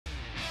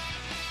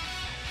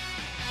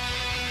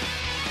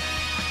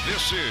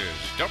This is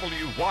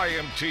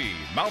WYMT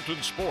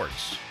Mountain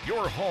Sports,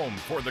 your home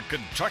for the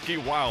Kentucky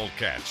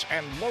Wildcats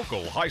and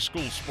local high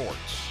school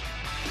sports.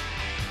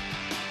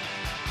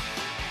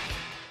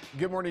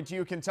 Good morning to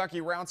you. Kentucky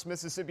routs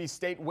Mississippi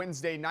State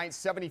Wednesday night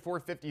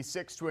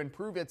 74-56 to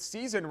improve its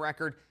season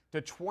record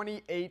to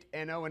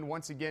 28-0. And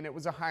once again, it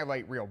was a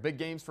highlight reel. Big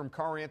games from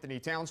Karl-Anthony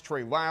Towns,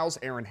 Trey Lyles,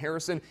 Aaron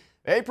Harrison.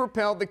 They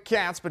propelled the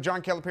Cats, but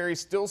John Calipari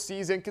still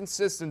sees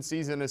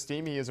inconsistencies in his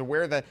team. He is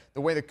aware that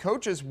the way the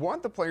coaches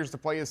want the players to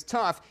play is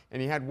tough,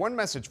 and he had one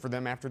message for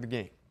them after the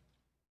game.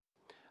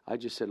 I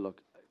just said,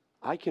 look,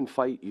 I can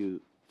fight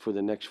you for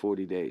the next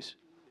 40 days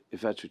if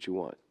that's what you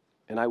want,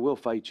 and I will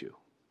fight you.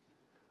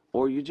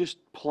 Or you just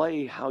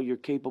play how you're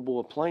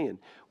capable of playing,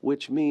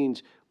 which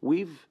means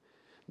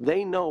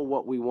they know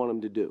what we want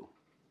them to do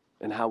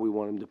and how we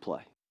want them to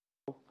play.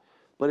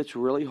 But it's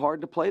really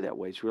hard to play that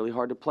way. It's really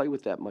hard to play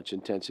with that much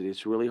intensity.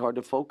 It's really hard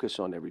to focus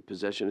on every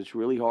possession. It's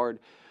really hard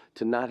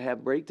to not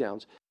have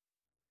breakdowns.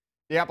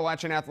 The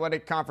Appalachian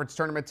Athletic Conference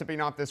Tournament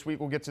tipping off this week.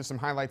 We'll get to some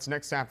highlights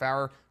next half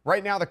hour.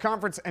 Right now, the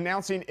conference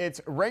announcing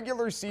its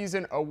regular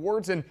season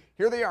awards, and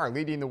here they are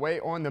leading the way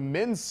on the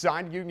men's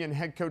side. Union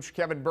head coach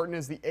Kevin Burton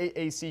is the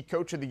AAC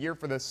Coach of the Year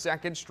for the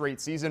second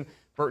straight season.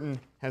 Burton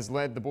has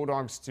led the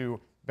Bulldogs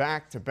to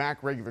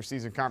back-to-back regular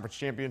season conference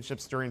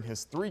championships during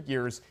his 3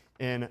 years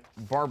in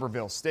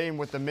Barberville. Staying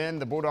with the men,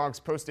 the Bulldogs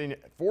posting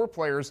 4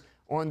 players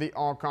on the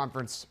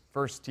all-conference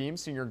first team.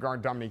 Senior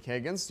guard Dominique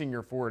Higgins,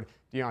 senior forward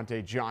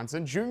Deontay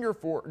Johnson, junior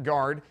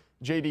guard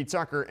J.D.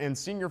 Tucker, and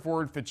senior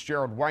forward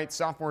Fitzgerald White.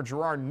 Sophomore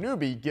Gerard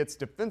Newby gets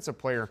Defensive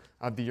Player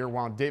of the Year,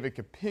 while David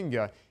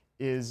Kapinga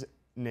is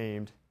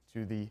named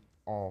to the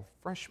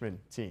all-freshman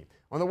team.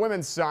 On the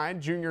women's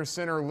side, junior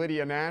center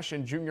Lydia Nash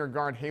and junior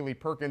guard Haley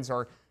Perkins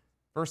are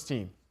first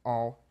team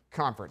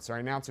all-conference. All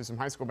right, now to some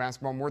high school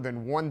basketball. More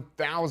than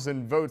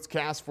 1,000 votes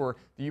cast for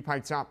the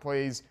UPike Top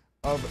Plays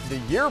of the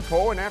Year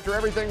poll, and after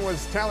everything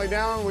was tallied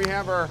down, we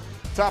have our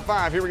top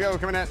 5. Here we go.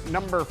 Coming at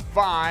number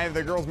 5,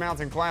 the Girls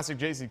Mountain Classic,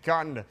 J.C.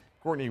 Cotton to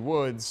Courtney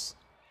Woods.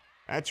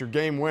 That's your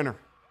game winner.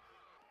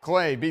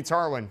 Clay beats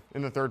Harlan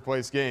in the third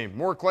place game.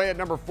 More Clay at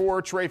number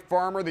 4, Trey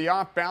Farmer, the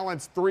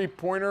off-balance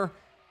three-pointer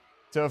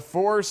to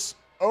force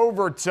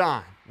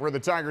overtime, where the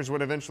Tigers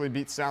would eventually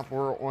beat South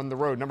Laurel on the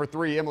road. Number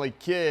 3, Emily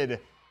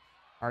Kidd.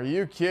 Are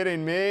you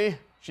kidding me?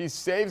 She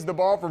saves the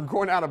ball from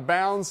going out of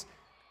bounds,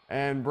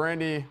 and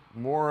Brandy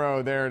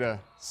Morrow there to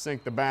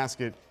sink the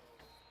basket.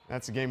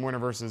 That's a game winner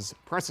versus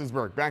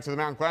Prestonsburg. Back to the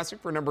Mountain Classic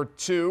for number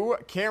 2,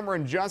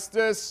 Cameron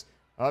Justice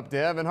up to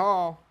Evan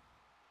Hall.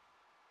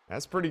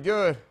 That's pretty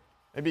good.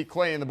 They beat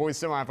Clay in the boys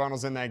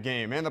semifinals in that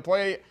game. And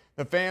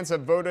the fans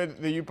have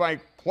voted the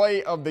UPike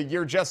Play of the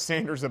Year, Jess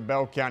Sanders of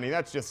Bell County.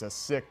 That's just a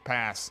sick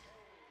pass.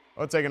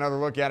 Let's take another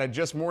look at it.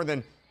 Just more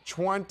than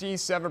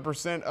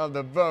 27% of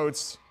the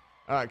votes.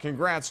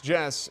 Congrats,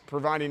 Jess,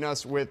 providing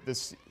us with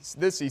this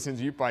season's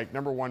UPike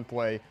 #1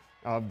 play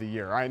of the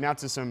year. All right, now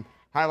to some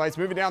highlights.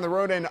 Moving down the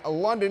road in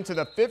London to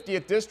the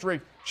 50th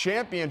District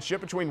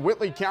Championship between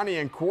Whitley County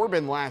and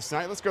Corbin last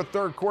night. Let's go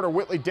third quarter.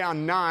 Whitley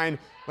down 9.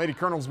 Lady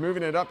Colonels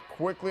moving it up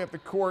quickly up the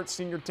court.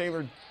 Senior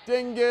Taylor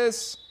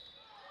Dingus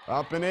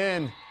up and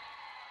in.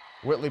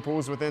 Whitley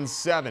pulls within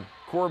 7.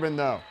 Corbin,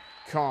 though,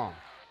 calm,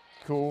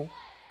 cool,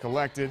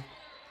 collected,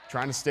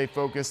 trying to stay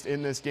focused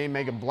in this game.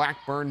 Megan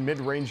Blackburn,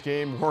 mid-range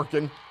game,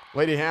 working.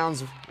 Lady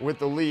Hounds with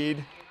the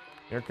lead.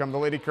 Here come the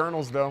Lady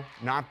Colonels, though,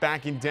 not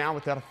backing down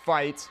without a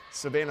fight.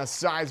 Savannah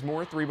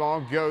Sizemore,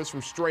 3-ball goes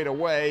from straight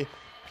away.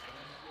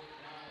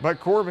 But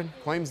Corbin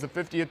claims the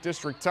 50th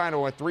District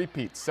title at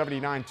three-peat,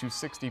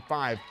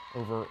 79-65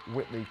 over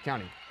Whitley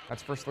County.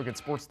 That's First Look at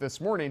Sports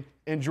this morning.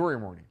 Enjoy your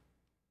morning.